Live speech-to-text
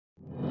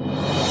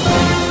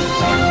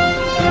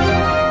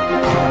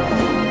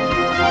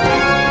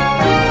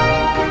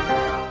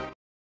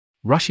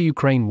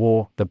Russia-Ukraine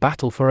war, the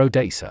battle for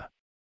Odesa.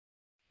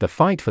 The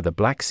fight for the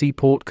Black Sea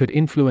port could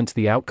influence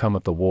the outcome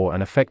of the war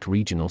and affect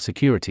regional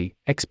security,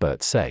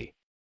 experts say.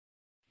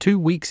 2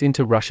 weeks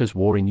into Russia's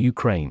war in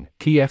Ukraine,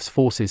 Kyiv's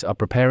forces are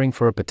preparing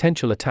for a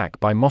potential attack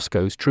by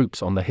Moscow's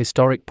troops on the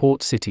historic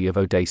port city of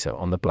Odesa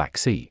on the Black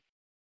Sea.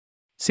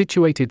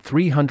 Situated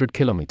 300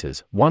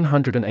 kilometers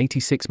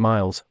 (186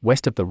 miles)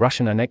 west of the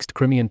Russian-annexed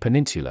Crimean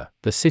peninsula,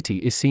 the city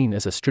is seen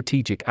as a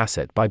strategic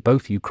asset by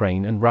both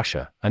Ukraine and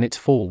Russia, and its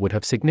fall would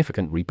have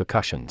significant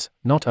repercussions,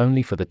 not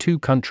only for the two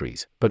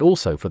countries, but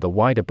also for the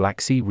wider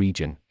Black Sea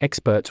region.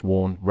 Experts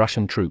warn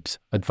Russian troops,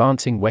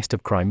 advancing west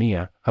of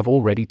Crimea, have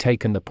already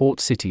taken the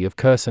port city of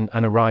Kherson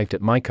and arrived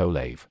at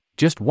Mykolaiv,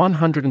 just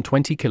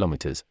 120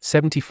 kilometers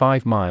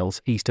 (75 miles)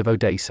 east of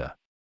Odesa.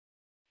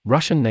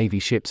 Russian Navy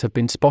ships have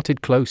been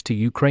spotted close to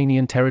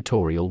Ukrainian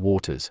territorial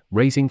waters,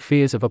 raising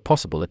fears of a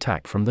possible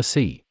attack from the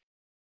sea.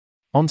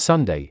 On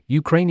Sunday,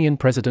 Ukrainian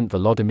President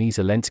Volodymyr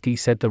Zelensky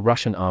said the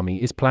Russian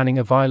army is planning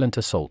a violent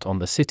assault on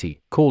the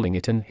city, calling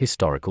it an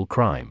historical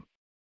crime.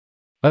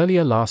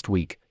 Earlier last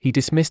week, he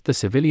dismissed the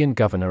civilian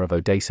governor of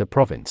Odesa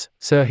province,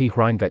 Serhiy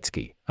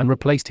Hrynevetskyi, and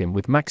replaced him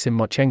with Maxim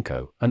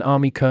Mochenko, an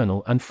army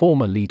colonel and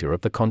former leader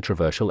of the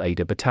controversial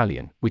Ada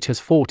battalion, which has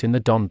fought in the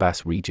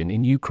Donbas region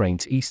in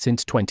Ukraine's east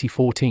since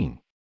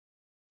 2014.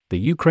 The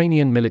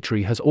Ukrainian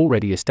military has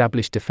already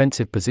established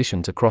defensive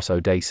positions across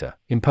Odesa,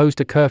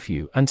 imposed a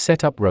curfew and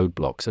set up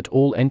roadblocks at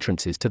all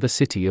entrances to the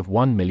city of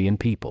 1 million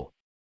people.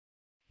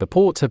 The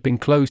ports have been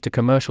closed to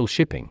commercial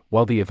shipping,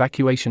 while the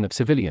evacuation of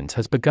civilians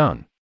has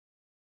begun.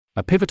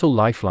 A pivotal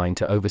lifeline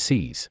to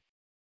overseas.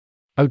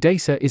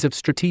 Odesa is of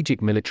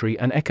strategic military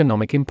and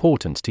economic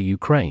importance to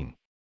Ukraine.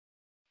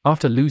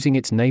 After losing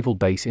its naval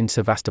base in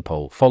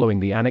Sevastopol following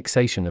the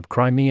annexation of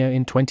Crimea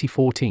in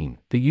 2014,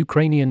 the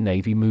Ukrainian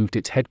Navy moved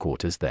its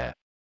headquarters there.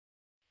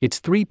 Its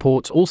 3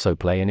 ports also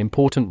play an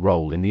important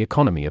role in the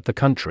economy of the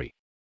country.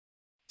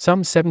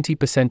 Some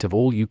 70% of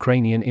all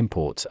Ukrainian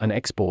imports and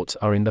exports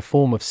are in the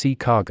form of sea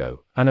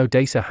cargo, and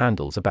Odesa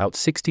handles about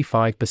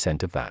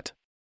 65% of that.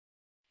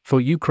 For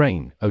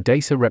Ukraine,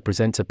 Odesa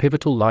represents a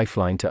pivotal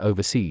lifeline to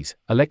overseas,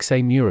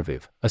 Alexei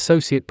Muraviv,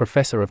 associate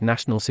professor of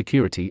national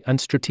security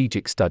and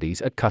strategic studies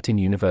at Kyiv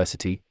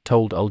University,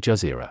 told Al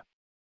Jazeera.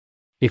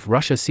 If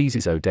Russia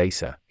seizes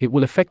Odesa, it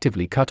will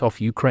effectively cut off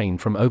Ukraine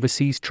from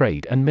overseas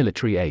trade and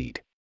military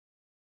aid.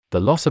 The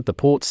loss of the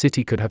port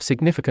city could have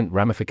significant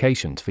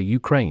ramifications for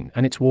Ukraine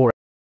and its war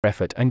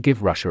effort and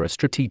give Russia a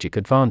strategic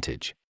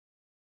advantage.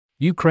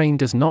 Ukraine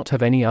does not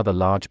have any other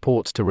large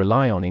ports to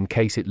rely on in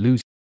case it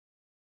loses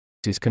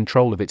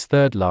control of its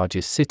third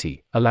largest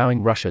city,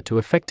 allowing Russia to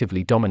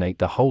effectively dominate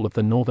the whole of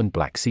the northern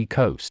Black Sea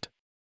coast.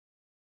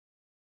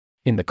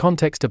 In the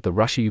context of the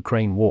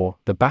Russia-Ukraine war,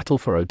 the battle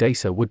for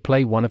Odesa would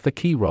play one of the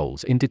key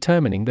roles in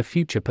determining the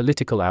future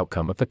political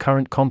outcome of the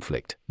current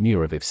conflict,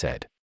 Muraviv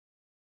said.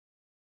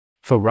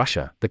 For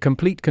Russia, the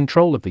complete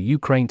control of the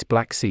Ukraine's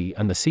Black Sea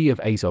and the Sea of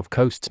Azov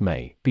coasts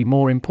may be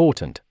more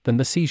important than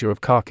the seizure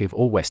of Kharkiv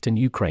or western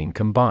Ukraine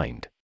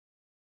combined.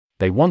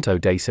 They want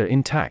Odesa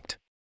intact.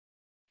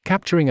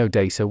 Capturing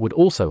Odesa would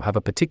also have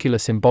a particular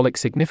symbolic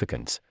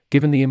significance,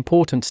 given the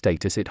important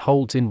status it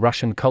holds in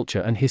Russian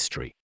culture and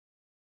history.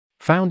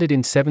 Founded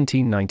in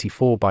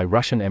 1794 by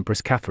Russian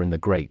Empress Catherine the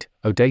Great,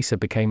 Odesa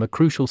became a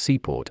crucial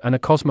seaport and a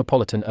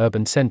cosmopolitan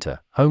urban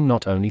center, home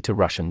not only to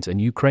Russians and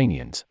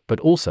Ukrainians, but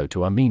also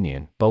to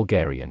Armenian,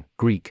 Bulgarian,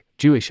 Greek,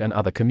 Jewish and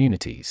other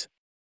communities.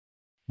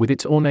 With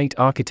its ornate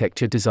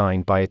architecture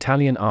designed by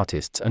Italian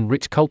artists and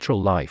rich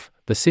cultural life,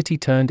 the city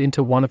turned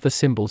into one of the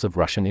symbols of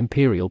Russian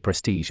imperial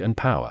prestige and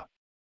power.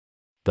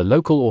 The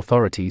local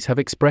authorities have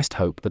expressed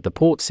hope that the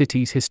port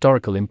city's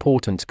historical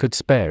importance could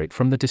spare it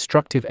from the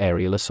destructive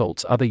aerial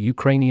assaults other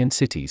Ukrainian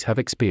cities have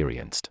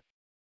experienced.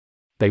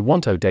 They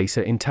want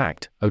Odesa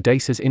intact,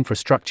 Odesa's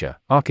infrastructure,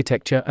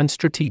 architecture and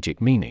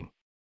strategic meaning.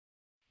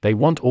 They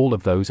want all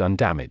of those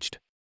undamaged.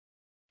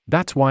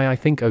 That's why I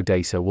think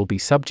Odesa will be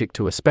subject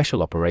to a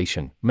special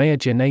operation, Mayor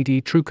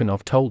Gennady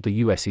Trukhanov told the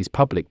US's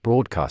public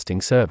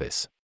broadcasting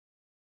service.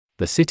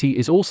 The city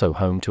is also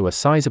home to a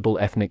sizable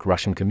ethnic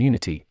Russian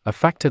community, a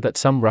factor that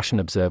some Russian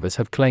observers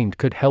have claimed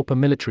could help a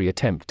military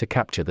attempt to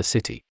capture the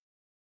city.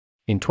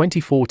 In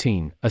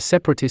 2014, a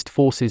separatist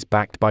forces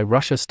backed by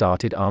Russia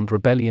started armed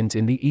rebellions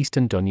in the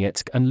eastern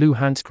Donetsk and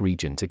Luhansk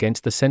regions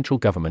against the central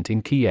government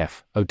in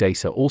Kyiv.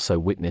 Odesa also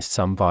witnessed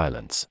some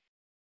violence.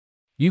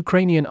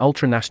 Ukrainian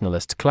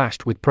ultranationalists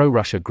clashed with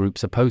pro-Russia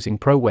groups opposing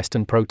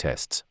pro-Western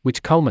protests,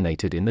 which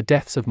culminated in the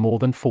deaths of more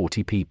than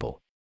 40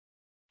 people.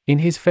 In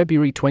his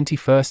February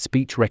 21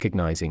 speech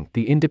recognizing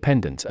the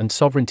independence and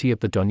sovereignty of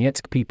the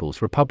Donetsk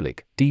People's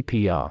Republic,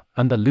 DPR,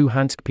 and the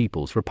Luhansk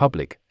People's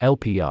Republic,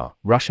 LPR,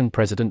 Russian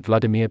President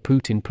Vladimir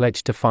Putin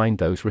pledged to find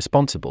those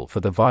responsible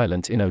for the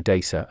violence in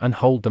Odesa and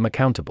hold them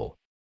accountable.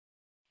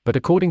 But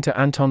according to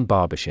Anton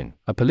Barbashin,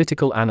 a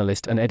political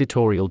analyst and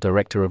editorial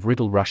director of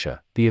Riddle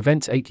Russia, the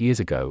events 8 years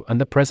ago and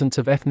the presence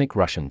of ethnic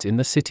Russians in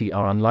the city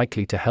are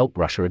unlikely to help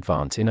Russia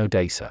advance in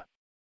Odesa.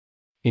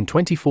 In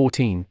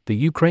 2014, the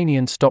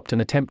Ukrainians stopped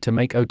an attempt to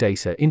make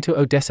Odesa into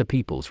Odessa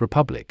People's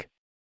Republic.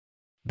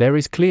 There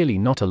is clearly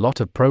not a lot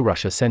of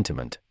pro-Russia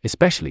sentiment,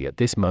 especially at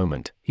this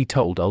moment, he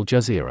told Al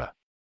Jazeera.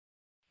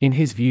 In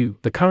his view,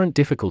 the current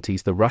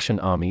difficulties the Russian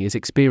army is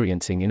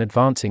experiencing in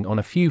advancing on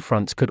a few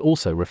fronts could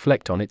also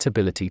reflect on its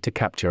ability to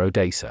capture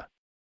Odesa.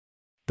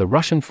 The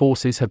Russian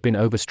forces have been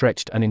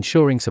overstretched, and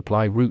ensuring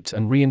supply routes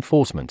and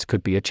reinforcements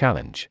could be a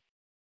challenge.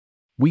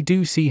 We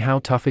do see how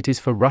tough it is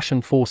for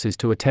Russian forces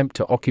to attempt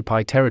to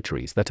occupy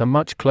territories that are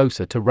much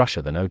closer to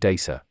Russia than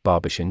Odesa,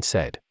 Barbashin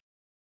said.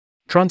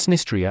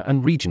 Transnistria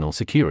and regional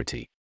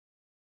security.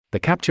 The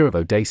capture of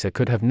Odesa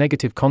could have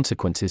negative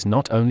consequences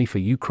not only for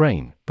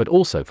Ukraine, but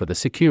also for the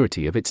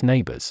security of its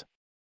neighbors.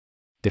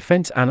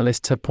 Defense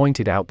analysts have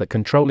pointed out that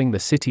controlling the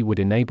city would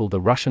enable the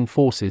Russian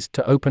forces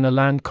to open a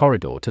land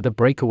corridor to the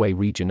breakaway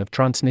region of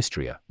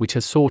Transnistria, which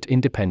has sought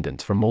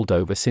independence from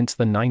Moldova since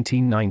the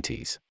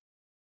 1990s.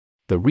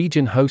 The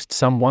region hosts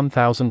some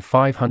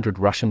 1,500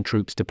 Russian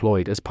troops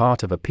deployed as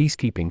part of a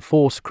peacekeeping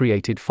force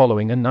created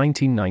following a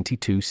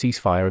 1992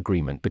 ceasefire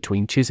agreement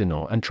between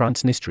Chisinau and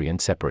Transnistrian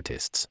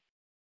separatists.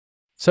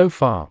 So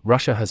far,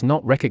 Russia has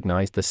not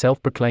recognized the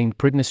self-proclaimed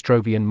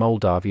Pridnestrovian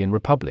Moldavian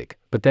Republic,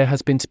 but there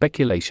has been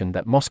speculation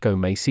that Moscow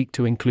may seek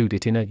to include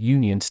it in a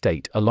union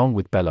state along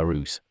with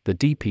Belarus, the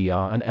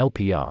DPR and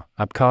LPR,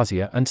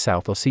 Abkhazia and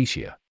South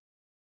Ossetia.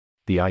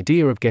 The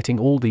idea of getting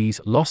all these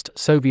lost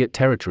Soviet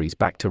territories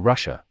back to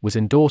Russia was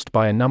endorsed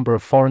by a number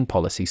of foreign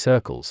policy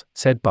circles,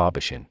 said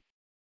Barbashin.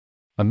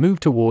 A move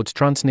towards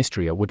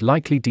Transnistria would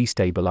likely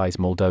destabilize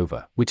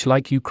Moldova, which,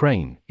 like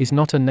Ukraine, is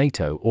not a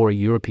NATO or a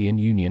European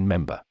Union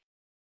member.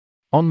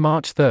 On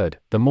March 3,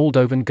 the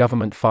Moldovan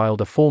government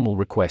filed a formal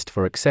request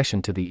for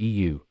accession to the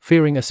EU,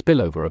 fearing a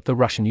spillover of the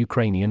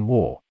Russian-Ukrainian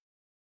war.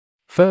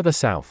 Further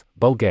south,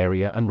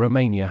 Bulgaria and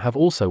Romania have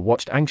also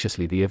watched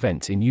anxiously the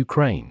events in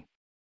Ukraine.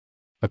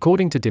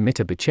 According to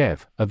Dimitar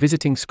Bichev, a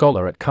visiting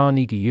scholar at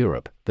Carnegie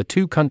Europe, the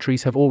two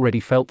countries have already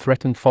felt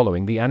threatened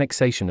following the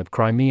annexation of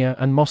Crimea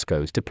and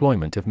Moscow's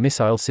deployment of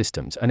missile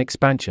systems and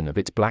expansion of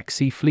its Black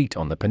Sea fleet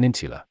on the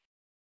peninsula.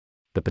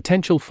 The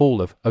potential fall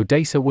of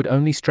Odesa would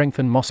only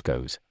strengthen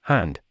Moscow's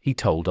hand, he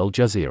told Al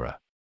Jazeera.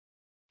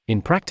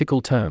 In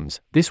practical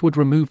terms, this would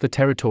remove the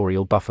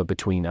territorial buffer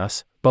between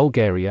us,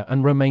 Bulgaria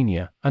and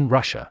Romania, and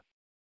Russia.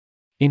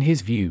 In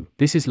his view,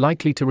 this is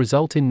likely to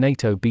result in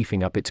NATO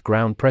beefing up its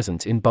ground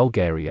presence in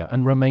Bulgaria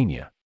and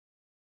Romania.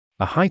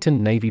 A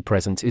heightened navy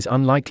presence is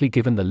unlikely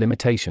given the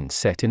limitations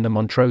set in the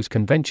Montreux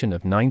Convention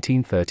of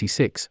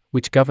 1936,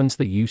 which governs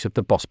the use of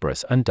the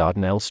Bosporus and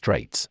Dardanelles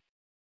Straits.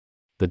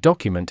 The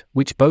document,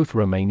 which both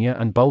Romania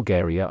and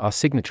Bulgaria are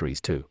signatories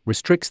to,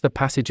 restricts the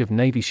passage of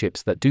navy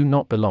ships that do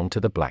not belong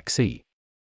to the Black Sea.